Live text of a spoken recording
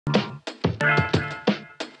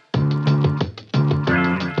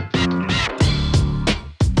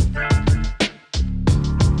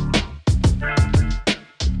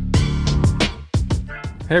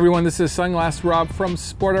Hey everyone, this is Sunglass Rob from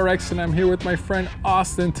SportRx, and I'm here with my friend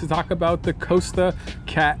Austin to talk about the Costa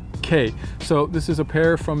Cat K. So this is a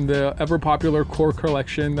pair from the ever popular Core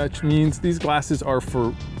collection. That means these glasses are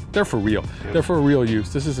they're for real. They're for real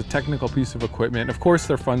use. This is a technical piece of equipment. Of course,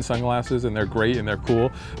 they're fun sunglasses and they're great and they're cool,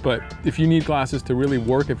 but if you need glasses to really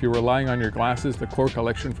work, if you're relying on your glasses, the Core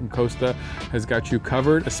collection from Costa has got you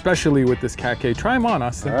covered, especially with this Cat K. Try them on,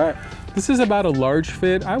 Austin. All right. This is about a large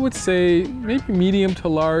fit. I would say maybe medium to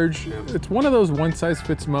large. It's one of those one size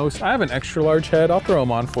fits most. I have an extra large head. I'll throw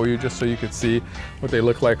them on for you just so you could see what they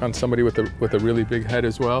look like on somebody with a really big head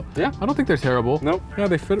as well. Yeah. I don't think they're terrible. Nope. Yeah,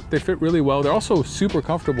 they fit really well. They're also super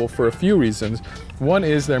comfortable for a few reasons. One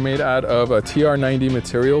is they're made out of a TR90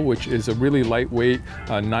 material, which is a really lightweight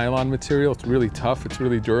nylon material. It's really tough, it's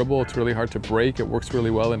really durable, it's really hard to break. It works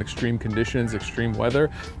really well in extreme conditions, extreme weather.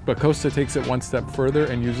 But Costa takes it one step further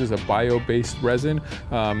and uses a bio-based resin,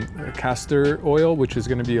 castor oil, which is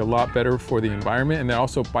going to be a lot better for the environment. And they're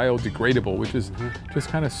also biodegradable, which is just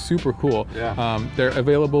kind of super cool. Yeah. They're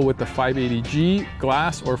available with the 580G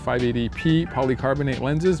glass or 580P polycarbonate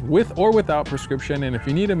lenses with or without prescription. And if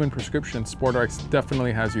you need them in prescription, SportRx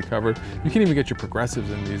definitely has you covered. You can even get your progressives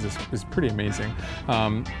in these. It's pretty amazing.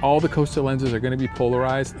 All the Costa lenses are going to be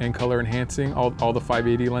polarized and color enhancing, all the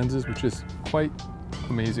 580 lenses, which is quite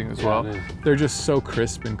amazing as well. They're just so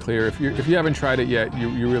crisp and clear. If you haven't tried it yet,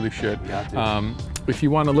 you really should. If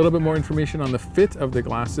you want a little bit more information on the fit of the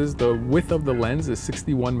glasses, the width of the lens is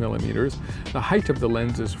 61 millimeters. The height of the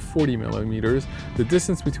lens is 40 millimeters. The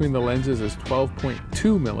distance between the lenses is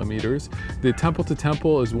 12.2 millimeters. The temple to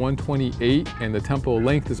temple is 128, and the temple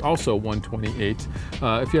length is also 128.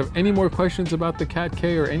 If you have any more questions about the Cat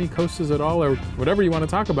K or any Costas at all, or whatever you want to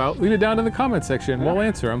talk about, leave it down in the comment section. We'll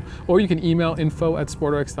answer them. Or you can email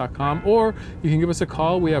info@sportrx.com, or you can give us a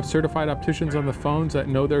call. We have certified opticians on the phones that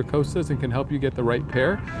know their Costas and can help you get the right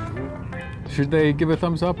pair. Should they give a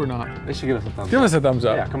thumbs up or not? They should give us a thumbs up. Give us a thumbs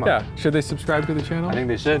up. Yeah, come on. Yeah. Should they subscribe to the channel? I think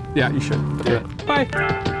they should. Yeah, you should. Okay.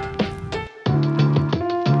 Bye.